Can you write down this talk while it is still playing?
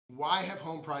Why have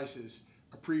home prices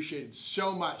appreciated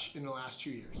so much in the last 2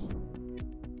 years?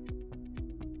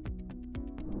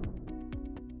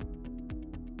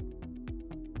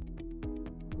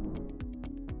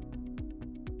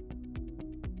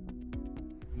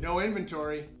 No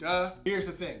inventory, duh. Here's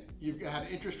the thing, you've had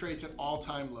interest rates at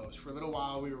all-time lows. For a little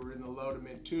while, we were in the low to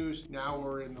mid twos. Now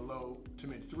we're in the low to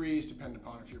mid threes, depending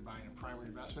upon if you're buying a primary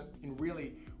investment. And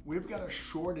really, we've got a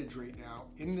shortage right now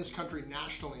in this country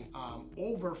nationally,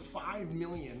 over 5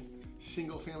 million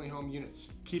single-family home units,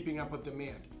 keeping up with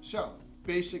demand. So,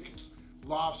 basic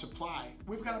law of supply,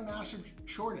 we've got a massive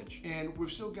shortage, and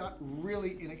we've still got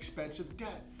really inexpensive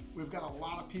debt. We've got a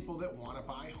lot of people that want to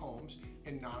buy homes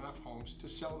and not enough homes to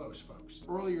sell those folks.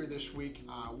 Earlier this week,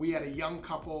 we had a young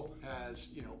couple, as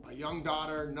a young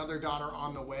daughter, another daughter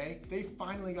on the way. They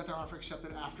finally got their offer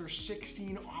accepted after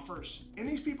 16 offers. And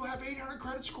these people have 800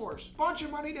 credit scores, bunch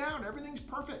of money down, everything's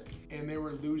perfect. And they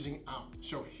were losing out.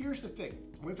 So here's the thing,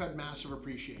 we've had massive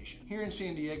appreciation. Here in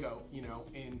San Diego,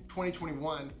 in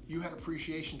 2021, you had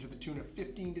appreciation to the tune of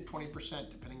 15 to 20%,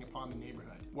 depending upon the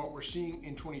neighborhood. What we're seeing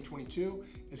in 2022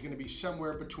 is going to be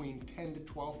somewhere between 10 to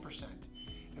 12%.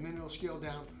 And then it'll scale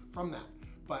down from that.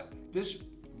 But this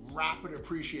rapid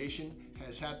appreciation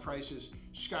has had prices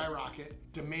skyrocket.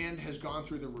 Demand has gone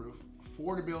through the roof.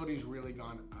 Affordability's really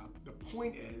gone up. The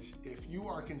point is, if you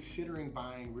are considering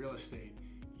buying real estate,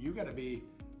 you got to be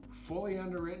fully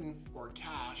underwritten or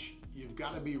cash. You've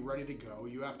got to be ready to go.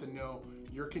 You have to know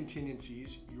your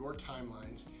contingencies, your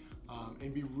timelines,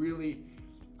 and be really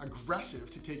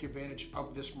aggressive to take advantage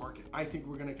of this market. I think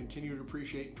we're going to continue to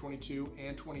appreciate in 22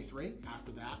 and 23.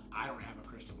 After that, I don't have a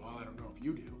crystal ball. I don't know if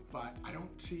you do, but I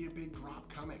don't see a big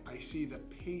drop coming. I see the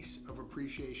pace of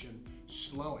appreciation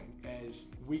slowing as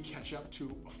we catch up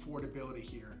to affordability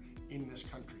here in this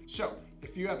country. So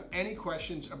if you have any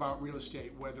questions about real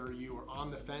estate, whether you are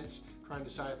on the fence trying to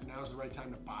decide if now is the right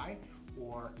time to buy,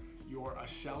 or you're a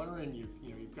seller and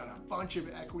you've got a bunch of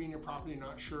equity in your property,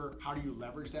 not sure how do you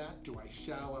leverage that? Do I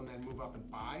sell and then move up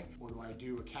and buy? Or do I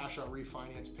do a cash out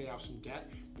refinance, pay off some debt?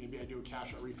 Maybe I do a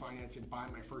cash out refinance and buy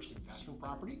my first investment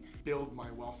property, build my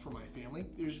wealth for my family.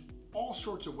 There's all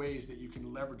sorts of ways that you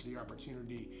can leverage the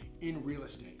opportunity in real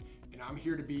estate. And I'm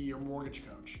here to be your mortgage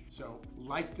coach. So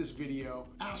like this video,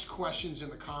 ask questions in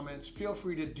the comments, feel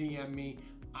free to DM me.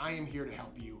 I am here to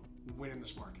help you win in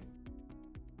this market.